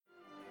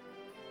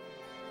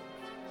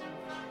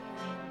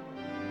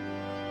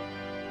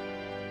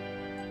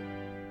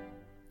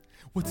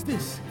What's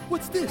this?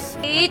 What's this?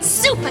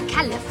 It's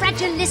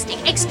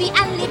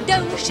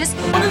supercalifragilisticexpialidocious.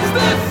 What is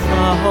this?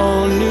 A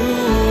whole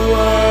new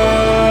world.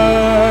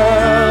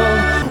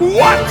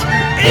 What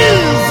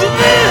is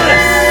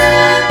this?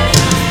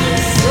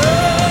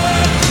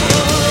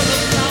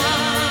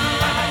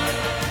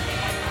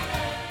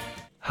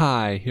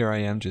 Hi, here I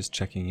am just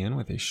checking in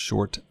with a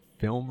short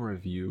film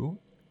review.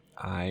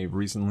 I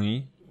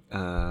recently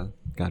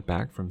got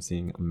back from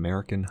seeing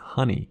American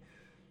Honey,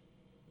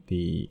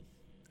 the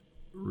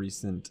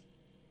recent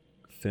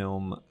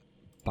film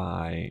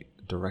by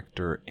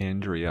director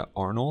Andrea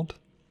Arnold,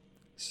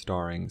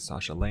 starring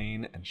Sasha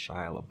Lane and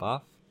Shia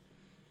LaBeouf.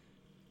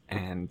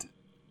 And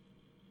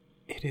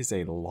it is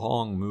a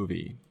long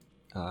movie.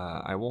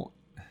 I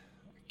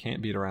can't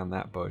beat around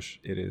that bush.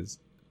 It is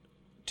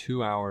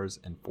 2 hours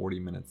and 40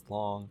 minutes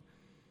long,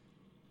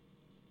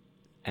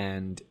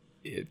 and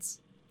it's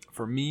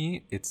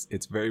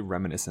very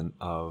reminiscent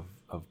of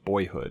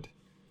Boyhood.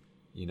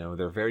 You know,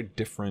 they're very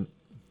different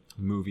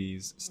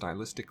movies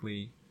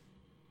stylistically,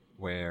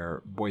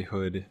 where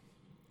Boyhood,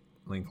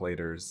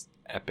 Linklater's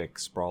epic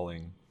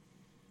sprawling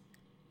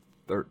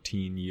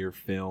 13-year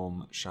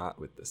film shot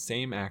with the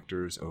same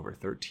actors over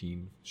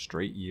 13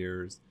 straight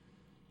years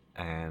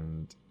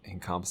and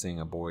encompassing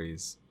a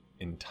boy's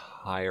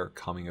entire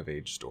coming of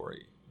age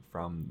story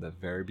from the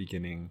very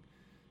beginning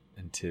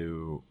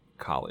into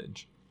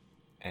college.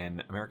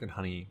 And American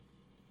Honey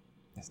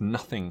is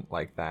nothing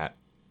like that.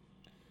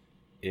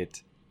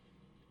 It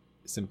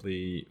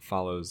simply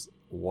follows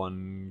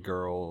one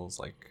girl's,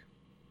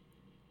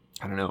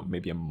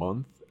 maybe a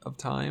month of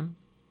time.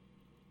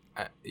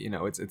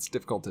 It's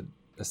difficult to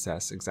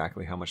assess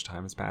exactly how much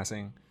time is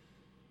passing,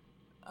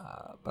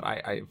 but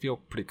I feel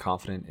pretty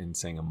confident in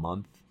saying a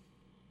month.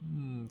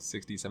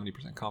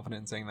 60-70%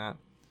 confident in saying that.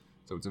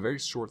 So it's a very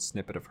short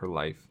snippet of her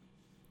life.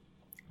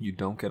 You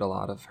don't get a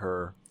lot of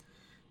her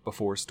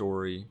before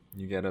story.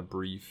 You get a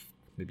brief,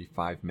 maybe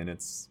 5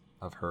 minutes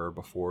of her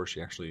before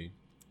she actually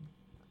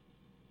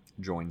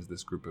joins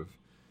this group of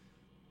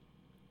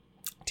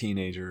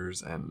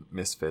teenagers and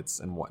misfits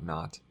and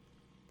whatnot.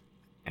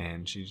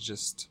 And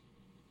she's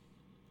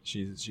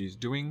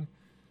doing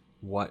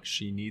what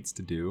she needs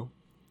to do,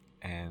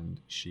 and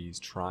she's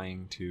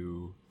trying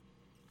to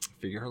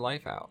figure her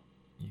life out.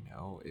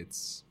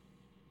 It's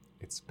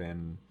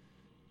been,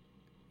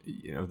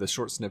 the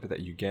short snippet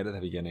that you get at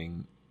the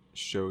beginning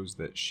shows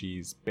that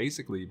she's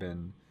basically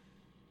been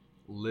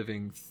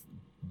living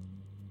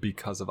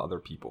because of other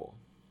people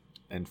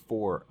and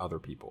for other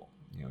people.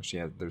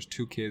 There's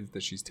 2 kids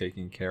that she's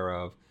taking care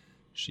of.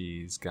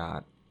 She's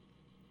got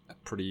a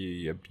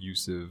pretty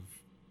abusive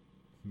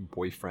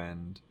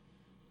boyfriend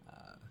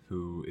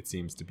who it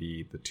seems to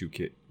be the two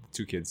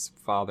kids'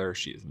 father.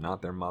 She is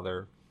not their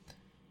mother.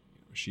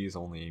 She's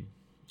only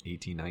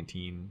 18,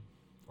 19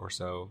 or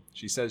so.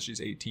 She says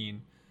she's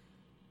 18.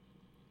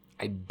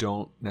 I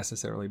don't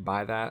necessarily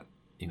buy that.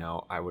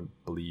 I would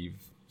believe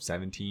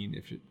 17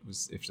 if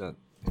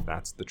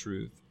that's the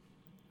truth.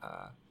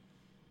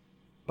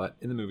 But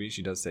in the movie,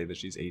 she does say that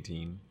she's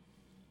 18.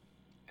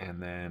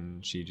 And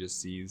then she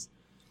just sees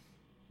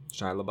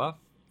Shia LaBeouf,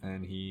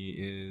 and he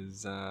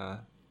is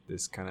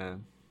this kind of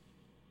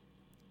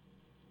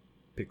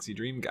pixie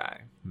dream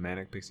guy,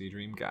 manic pixie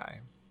dream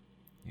guy.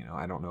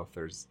 I don't know if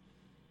there's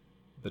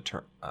the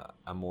term,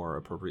 a more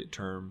appropriate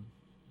term,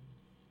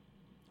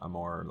 a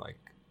more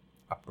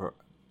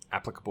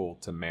applicable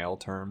to male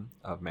term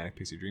of manic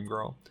pixie dream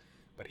girl,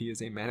 but he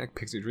is a manic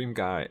pixie dream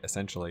guy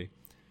essentially,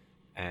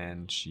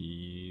 and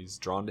she's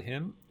drawn to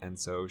him, and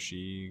so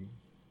she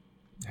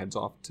heads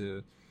off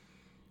to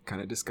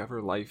kind of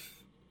discover the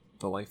life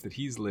that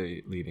he's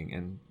leading.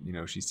 And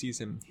she sees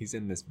him. He's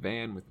in this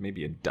van with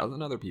maybe a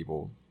dozen other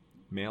people,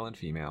 male and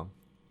female,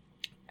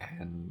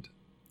 and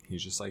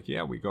he's just like,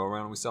 yeah, we go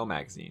around and we sell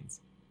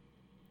magazines,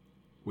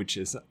 which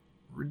is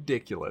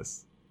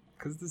ridiculous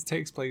because this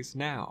takes place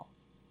now.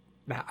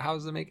 How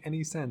does it make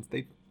any sense?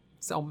 They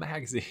sell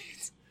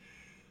magazines.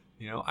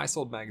 I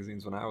sold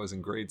magazines when I was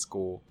in grade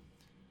school,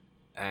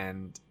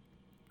 and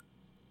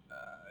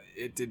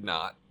it did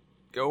not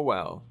go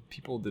well.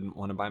 People didn't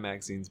want to buy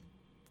magazines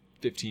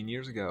 15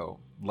 years ago,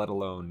 let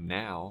alone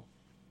now.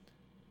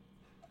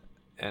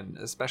 And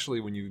especially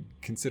when you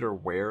consider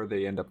where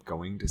they end up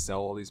going to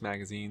sell all these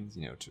magazines,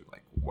 to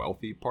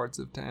wealthy parts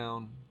of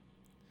town.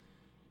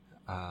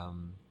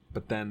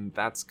 But then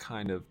that's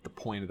kind of the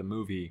point of the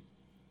movie,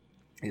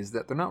 is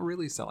that they're not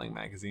really selling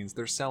magazines.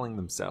 They're selling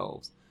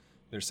themselves.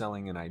 They're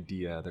selling an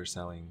idea. They're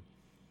selling,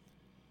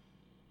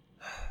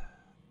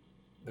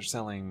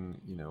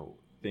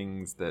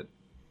 things that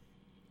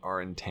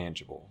are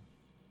intangible,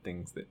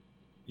 things that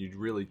you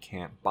really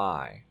can't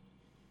buy.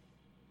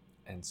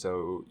 And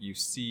so you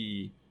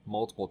see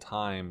multiple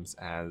times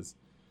as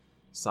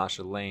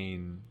Sasha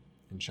Lane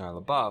and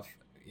Shia LaBeouf,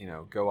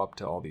 go up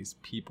to all these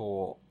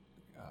people,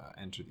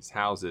 enter these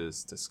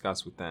houses,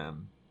 discuss with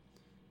them,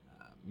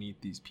 meet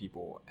these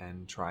people,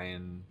 and try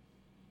and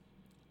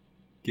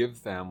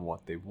give them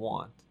what they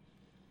want.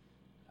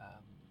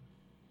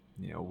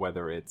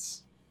 Whether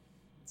it's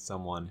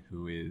someone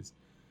who is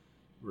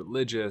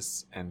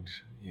religious and,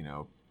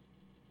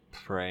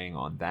 preying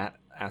on that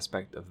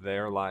aspect of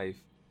their life,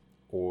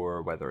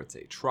 or whether it's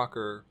a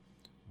trucker,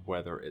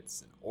 whether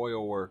it's an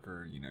oil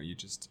worker,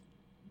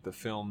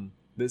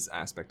 this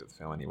aspect of the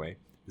film anyway,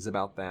 is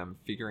about them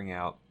figuring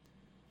out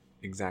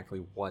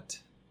exactly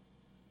what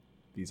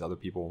these other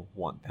people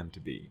want them to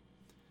be.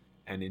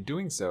 And in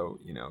doing so,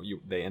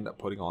 they end up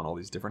putting on all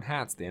these different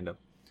hats. They end up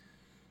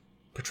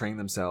portraying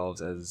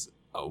themselves as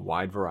a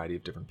wide variety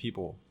of different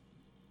people.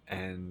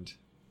 And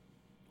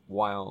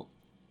while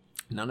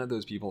none of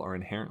those people are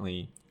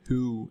inherently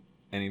who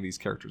any of these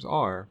characters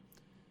are,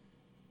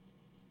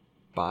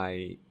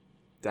 by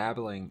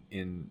dabbling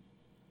in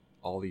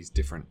all these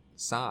different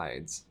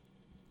sides,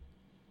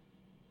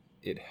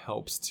 it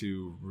helps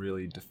to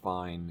really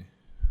define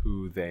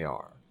who they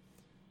are.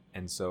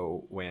 And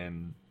so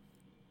when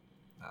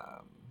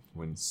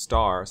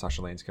Star,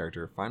 Sasha Lane's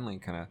character, finally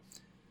kind of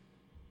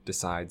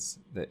decides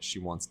that she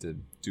wants to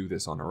do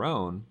this on her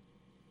own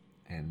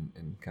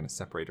and kind of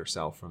separate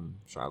herself from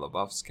Shia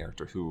LaBeouf's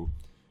character, who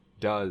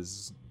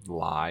does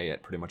lie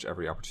at pretty much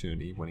every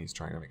opportunity when he's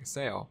trying to make a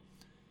sale,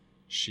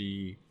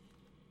 she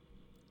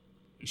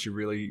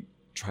really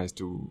tries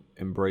to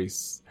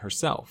embrace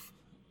herself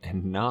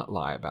and not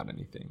lie about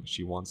anything.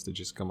 She wants to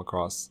just come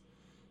across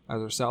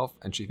as herself,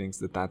 and she thinks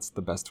that that's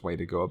the best way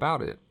to go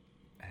about it.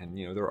 And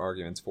there are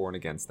arguments for and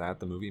against that.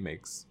 The movie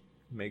makes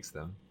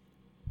them.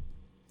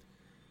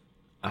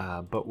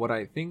 But what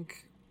I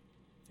think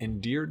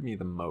endeared me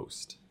the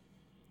most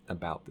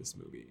about this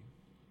movie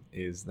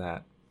is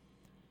the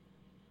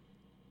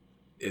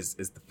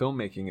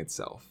filmmaking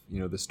itself.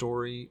 The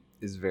story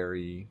is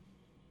very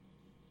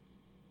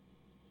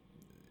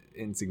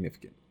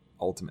insignificant,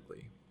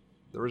 ultimately.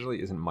 There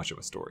really isn't much of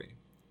a story.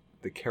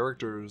 The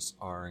characters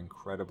are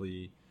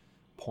incredibly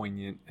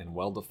poignant and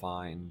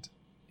well-defined.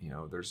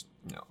 There's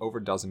over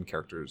a dozen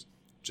characters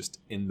just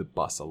in the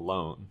bus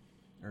alone.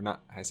 Or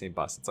not, I say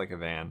bus, it's like a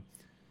van.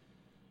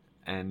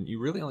 And you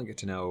really only get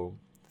to know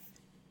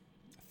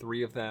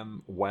 3 of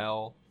them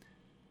well.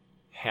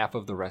 Half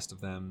of the rest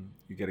of them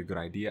you get a good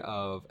idea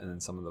of, and then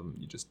some of them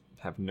you just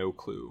have no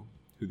clue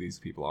who these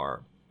people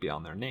are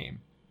beyond their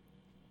name.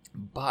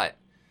 But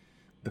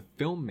the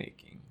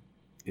filmmaking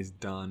is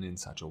done in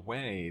such a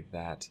way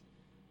that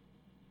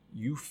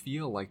you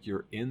feel like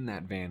you're in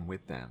that van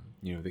with them.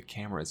 The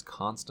camera is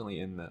constantly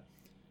in the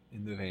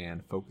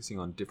van, focusing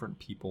on different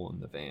people in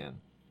the van.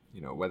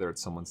 Whether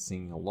it's someone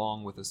singing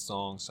along with a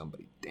song,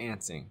 somebody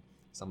dancing,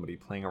 somebody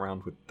playing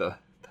around with the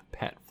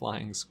pet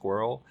flying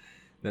squirrel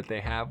that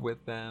they have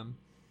with them,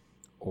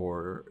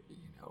 or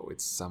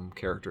it's some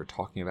character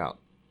talking about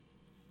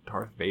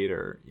Darth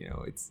Vader.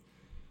 It's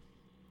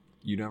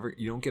you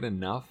don't get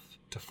enough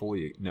to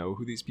fully know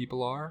who these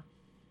people are,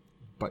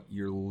 but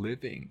you're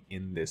living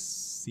in this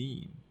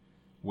scene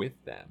with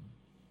them.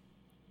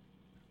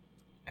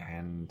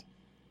 And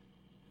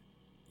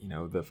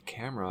the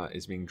camera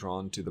is being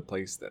drawn to the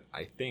place that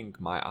I think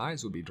my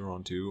eyes would be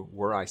drawn to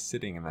were I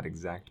sitting in that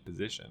exact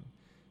position.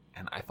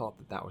 And I thought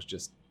that was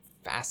just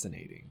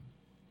fascinating.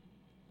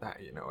 That,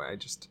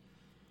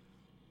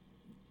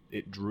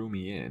 it drew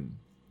me in.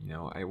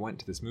 I went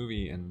to this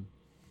movie and,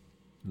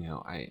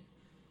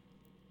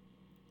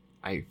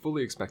 I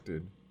fully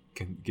expected,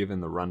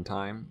 given the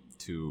runtime,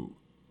 to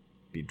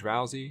be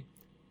drowsy,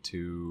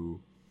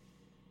 to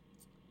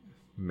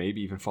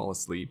maybe even fall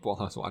asleep while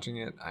I was watching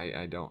it.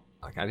 I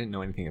didn't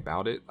know anything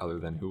about it other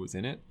than who was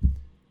in it,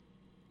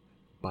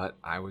 but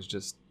I was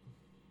just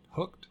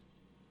hooked.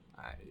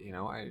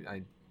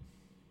 I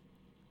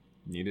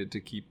needed to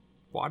keep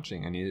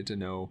watching. I needed to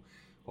know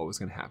what was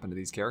going to happen to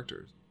these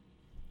characters.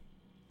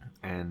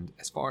 And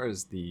as far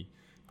as the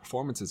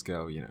performances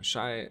go,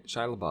 Shia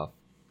LaBeouf,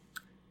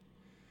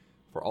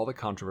 for all the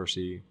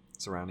controversy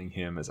surrounding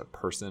him as a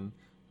person,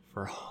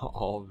 for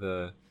all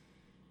the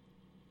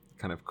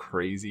kind of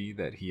crazy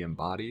that he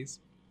embodies,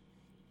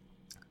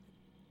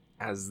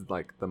 as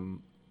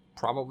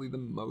probably the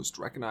most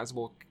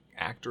recognizable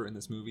actor in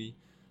this movie,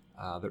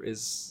 there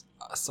is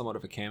somewhat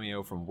of a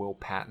cameo from Will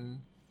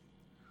Patton,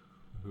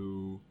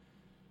 who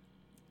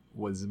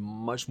was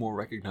much more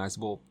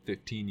recognizable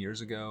 15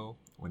 years ago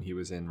when he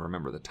was in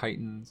Remember the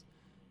Titans,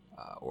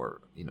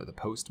 or The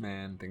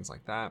Postman, things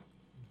like that.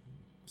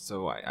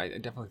 So I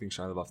definitely think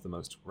Shia LaBeouf's the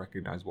most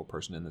recognizable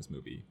person in this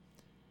movie,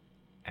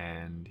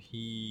 and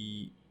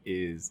he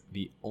is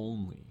the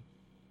only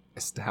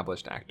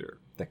established actor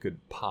that could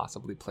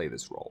possibly play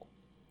this role.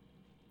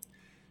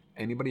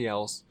 Anybody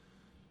else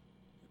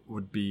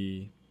would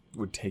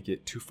take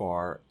it too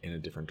far in a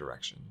different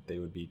direction. They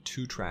would be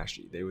too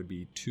trashy. They would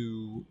be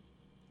too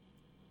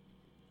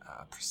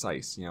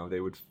precise. You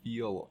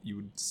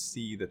would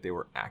see that they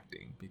were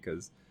acting,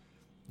 because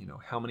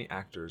how many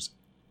actors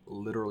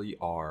literally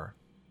are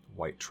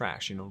white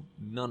trash?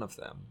 None of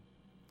them,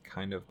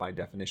 kind of by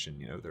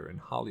definition, they're in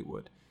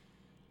Hollywood.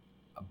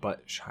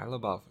 But Shia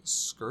LaBeouf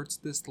skirts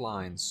this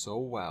line so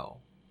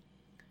well.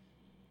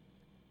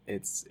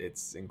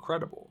 It's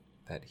incredible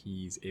that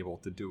he's able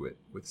to do it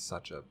with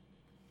such a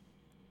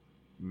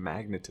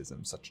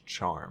magnetism, such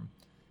charm.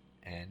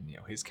 And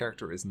his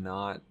character is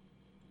not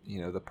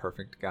the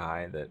perfect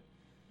guy that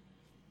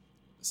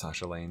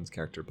Sasha Lane's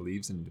character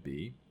believes him to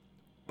be,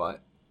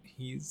 but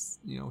he's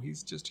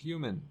just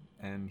human,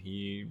 and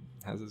he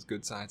has his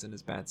good sides and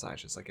his bad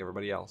sides just like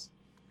everybody else.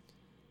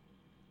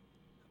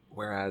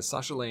 Whereas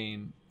Sasha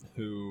Lane,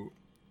 who,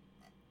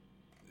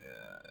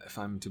 if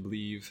I'm to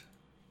believe,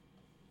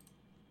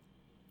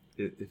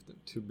 this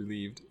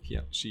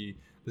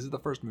is the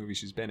first movie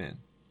she's been in,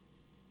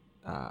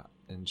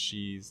 and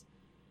she's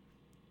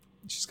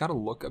got a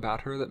look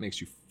about her that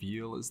makes you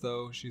feel as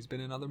though she's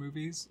been in other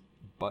movies,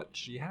 but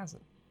she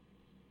hasn't.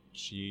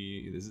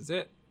 This is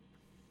it.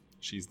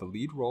 She's the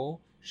lead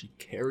role. She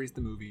carries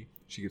the movie.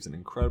 She gives an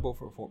incredible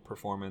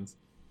performance.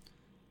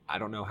 I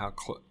don't know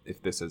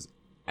if this is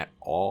at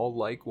all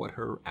like what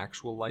her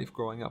actual life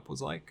growing up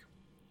was like.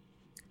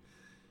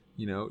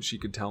 She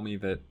could tell me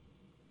that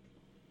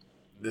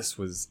this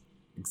was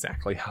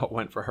exactly how it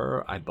went for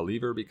her. I'd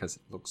believe her because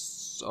it looks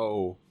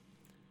so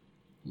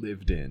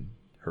lived in,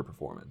 her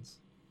performance.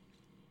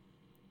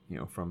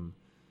 From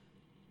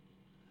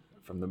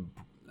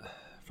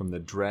the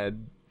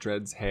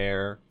dreads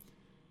hair,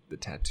 the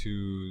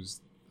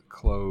tattoos, the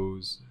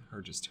clothes,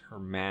 her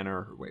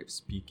manner, her way of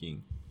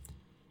speaking,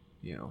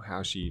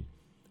 how she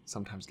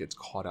sometimes gets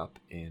caught up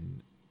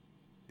in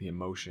the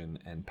emotion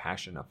and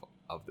passion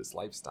of this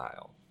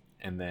lifestyle,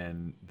 and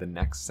then the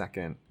next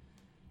second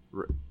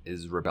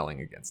is rebelling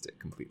against it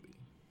completely.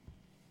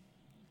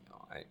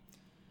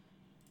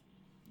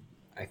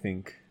 I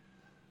think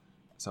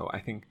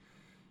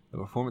the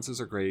performances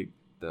are great.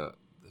 The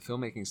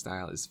filmmaking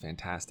style is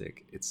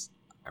fantastic.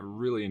 I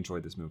really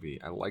enjoyed this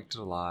movie. I liked it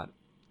a lot.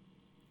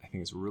 I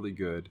think it's really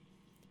good.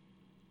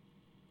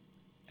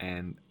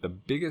 And the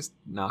biggest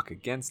knock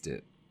against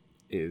it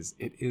is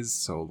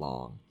so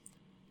long.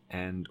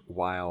 And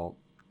while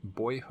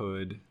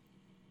Boyhood,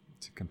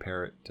 to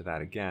compare it to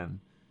that again,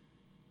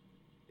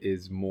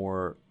 is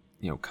more,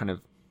 kind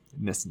of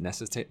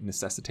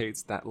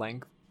necessitates that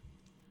length,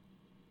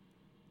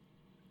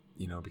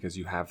 because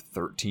you have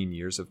 13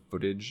 years of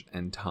footage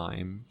and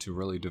time to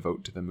really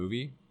devote to the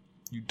movie.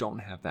 You don't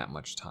have that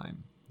much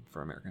time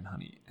for American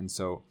Honey. And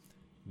so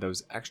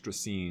those extra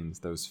scenes,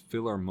 those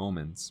filler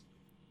moments,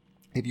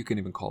 if you can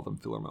even call them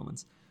filler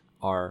moments,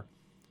 are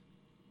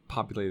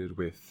populated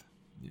with,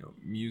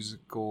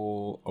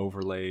 musical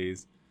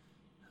overlays,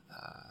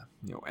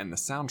 and the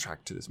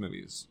soundtrack to this movie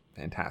is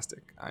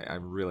fantastic. I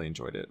really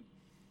enjoyed it.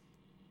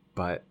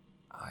 But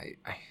I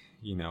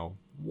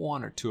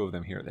one or two of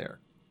them here or there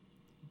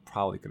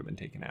probably could have been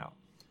taken out.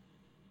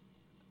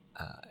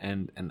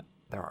 And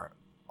there are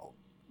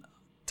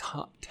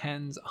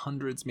tens,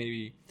 hundreds,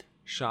 maybe,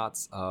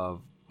 shots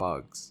of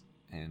bugs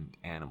and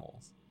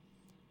animals.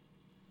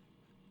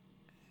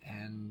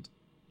 And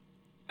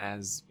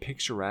as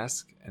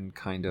picturesque and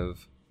kind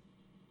of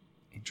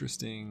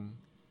interesting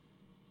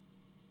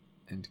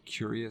and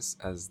curious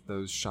as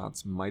those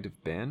shots might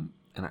have been,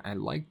 and I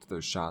liked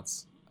those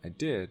shots, I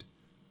did,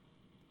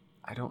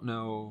 I don't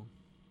know,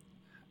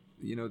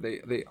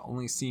 they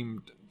only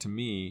seemed to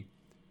me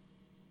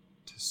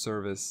to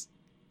service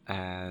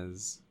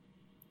as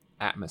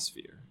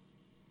atmosphere.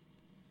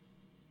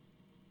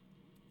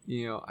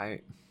 You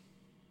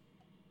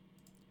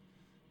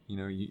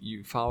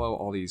follow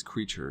all these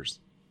creatures,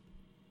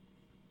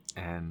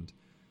 and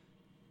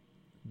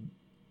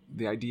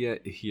the idea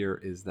here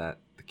is that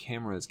the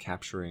camera is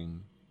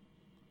capturing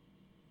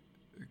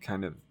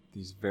kind of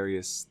these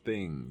various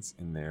things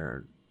in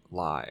their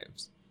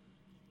lives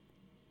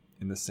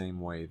in the same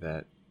way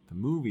that the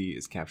movie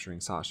is capturing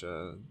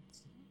Sasha,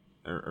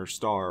 or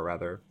Star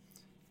rather,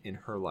 in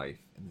her life,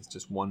 and it's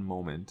just one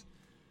moment.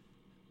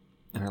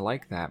 And I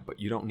like that, but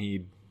she doesn't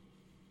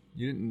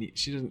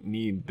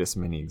need this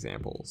many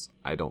examples,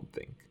 I don't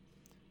think.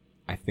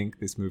 I think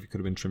this movie could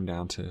have been trimmed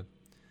down to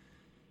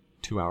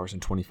 2 hours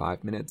and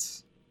 25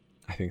 minutes.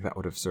 I think that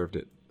would have served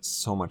it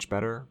so much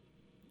better.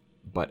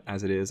 But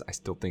as it is, I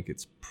still think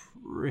it's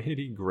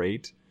pretty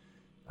great.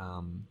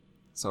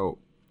 So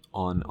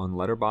on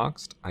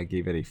Letterboxd, I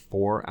gave it a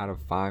 4 out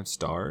of 5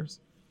 stars,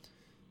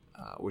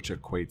 which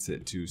equates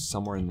it to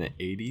somewhere in the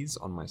 80s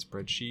on my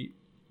spreadsheet.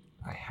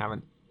 I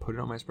haven't put it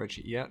on my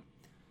spreadsheet yet,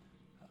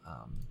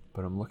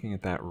 but I'm looking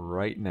at that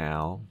right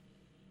now.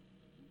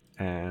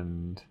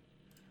 And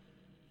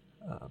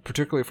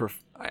particularly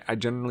I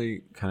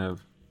generally kind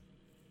of,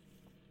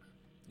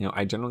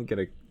 I generally get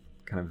a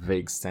kind of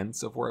vague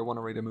sense of where I want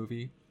to rate a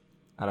movie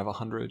out of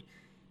 100.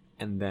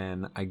 And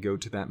then I go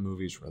to that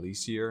movie's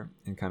release year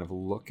and kind of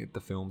look at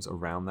the films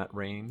around that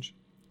range.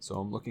 So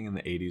I'm looking in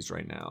the 80s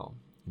right now.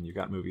 And you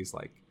got movies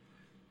like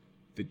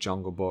The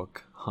Jungle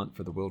Book, Hunt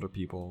for the Wilder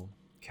People,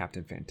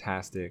 Captain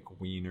Fantastic,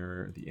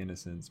 Wiener, The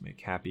Innocents, Make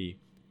Happy,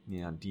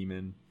 Neon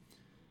Demon,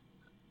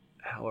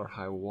 Hell or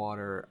High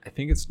Water. I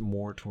think it's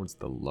more towards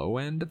the low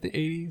end of the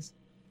 80s.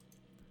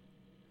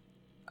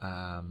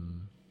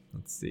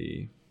 Let's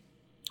see.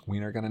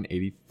 Wiener got an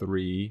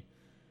 83.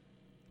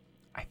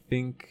 I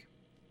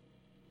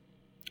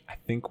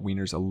think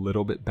Wiener's a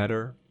little bit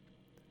better.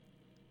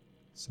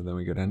 So then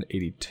we go down to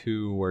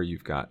 82, where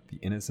you've got The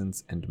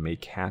Innocents and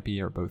Make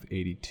Happy are both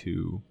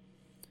 82.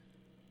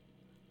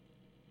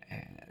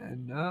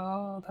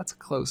 No, that's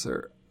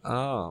closer.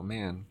 Oh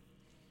man,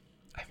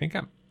 I think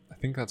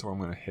that's where I'm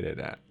gonna hit it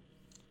at.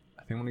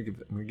 I think I'm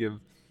gonna give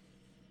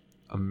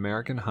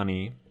American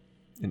Honey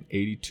an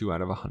 82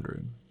 out of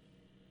 100.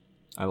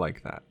 I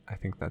like that. I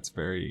think that's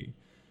very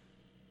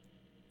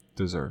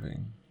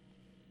deserving.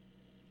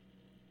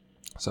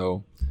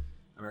 So,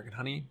 American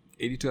Honey,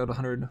 82 out of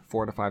 100,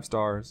 4 out of 5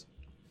 stars,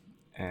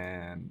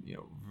 and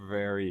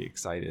very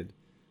excited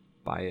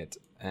by it.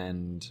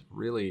 And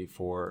really,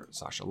 for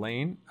Sasha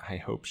Lane, I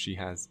hope she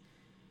has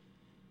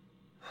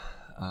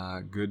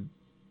good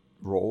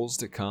roles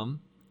to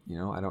come.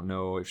 I don't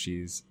know if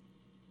she's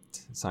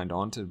signed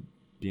on to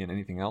be in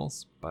anything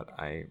else, but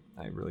I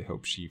really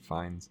hope she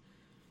finds.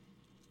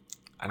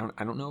 I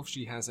don't know if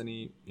she has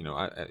any,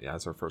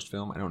 as her first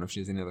film, I don't know if she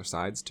has any other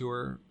sides to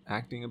her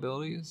acting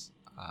abilities,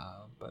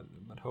 but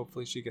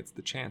hopefully she gets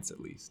the chance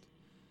at least.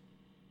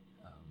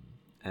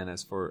 And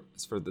as for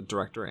the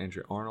director,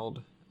 Andrea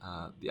Arnold,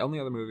 the only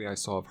other movie I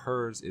saw of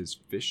hers is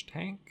Fish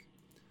Tank,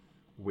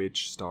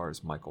 which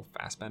stars Michael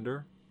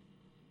Fassbender,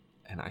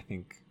 and I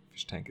think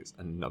Fish Tank is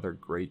another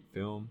great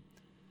film.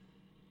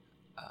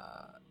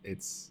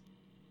 It's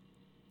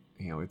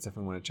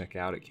definitely one to check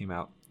out. It came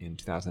out in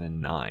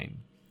 2009.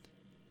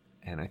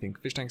 And I think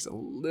Fish Tank's a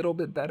little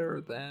bit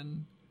better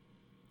than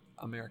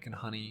American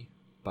Honey,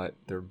 but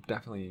they're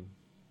definitely,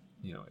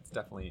 it's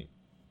definitely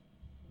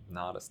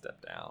not a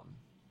step down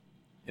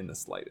in the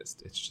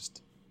slightest. It's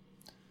just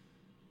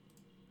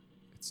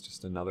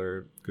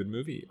another good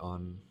movie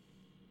on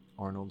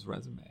Arnold's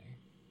resume.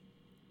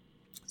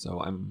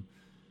 So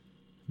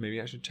maybe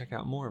I should check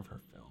out more of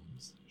her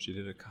films. She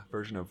did a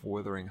version of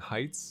Wuthering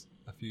Heights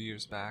a few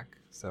years back,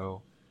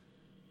 so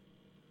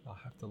I'll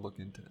have to look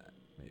into that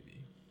maybe.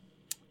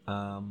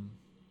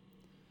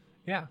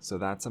 So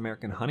that's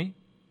American Honey,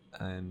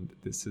 and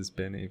this has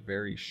been a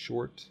very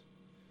short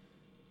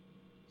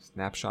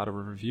snapshot of a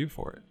review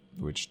for it,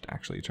 which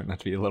actually turned out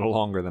to be a little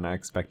longer than I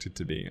expected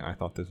to be. I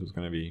thought this was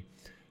going to be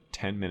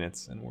 10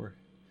 minutes, and we're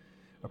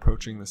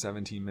approaching the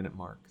 17-minute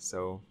mark.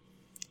 So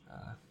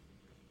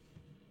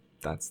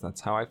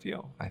that's how I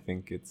feel. I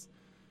think it's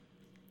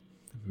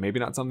maybe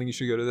not something you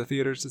should go to the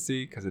theaters to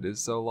see because it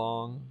is so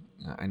long.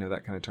 I know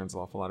that kind of turns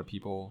off a lot of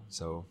people,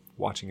 so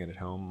watching it at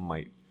home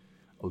might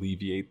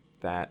alleviate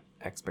that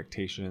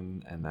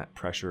expectation and that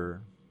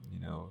pressure,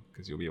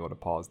 because you'll be able to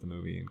pause the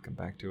movie and come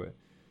back to it.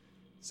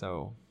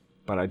 So,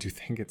 but I do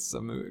think it's a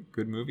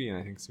good movie, and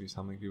I think it's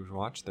something people should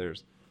watch.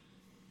 There's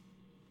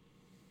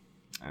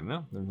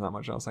not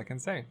much else I can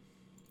say.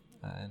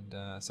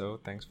 And so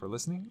thanks for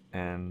listening,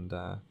 and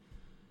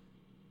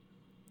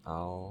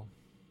I'll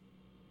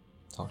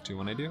talk to you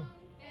when I do.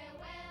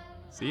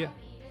 See ya.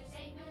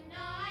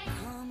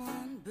 Come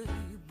on, babe,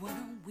 why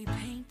don't we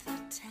paint the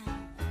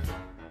town?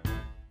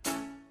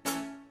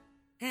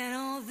 And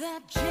all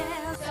that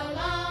jazz. So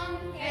long,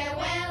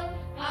 farewell,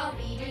 auf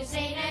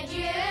Wiedersehen,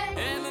 adieu.